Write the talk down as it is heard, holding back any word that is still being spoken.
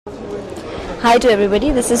Hi to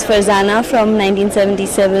everybody, this is Farzana from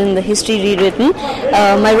 1977, The History Rewritten.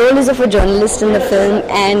 My role is of a journalist in the film,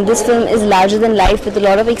 and this film is larger than life with a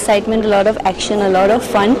lot of excitement, a lot of action, a lot of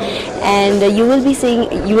fun, and you will be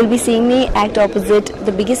seeing me act opposite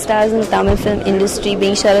the biggest stars in the Tamil film industry,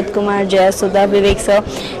 being Sharat Kumar, Jaya Sudha, Vivek sir,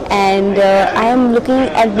 and I am looking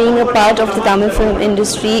at being a part of the Tamil film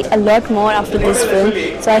industry a lot more after this film.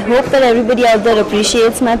 So I hope that everybody out there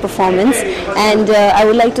appreciates my performance, and I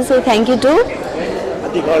would like to say thank you to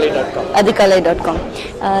Adikalai.com.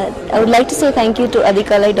 I would like to say thank you to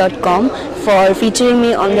Adikalai.com for featuring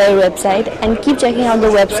me on their website, and keep checking out the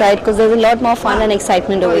website because there's a lot more fun and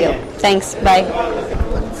excitement over here. Thanks. Bye.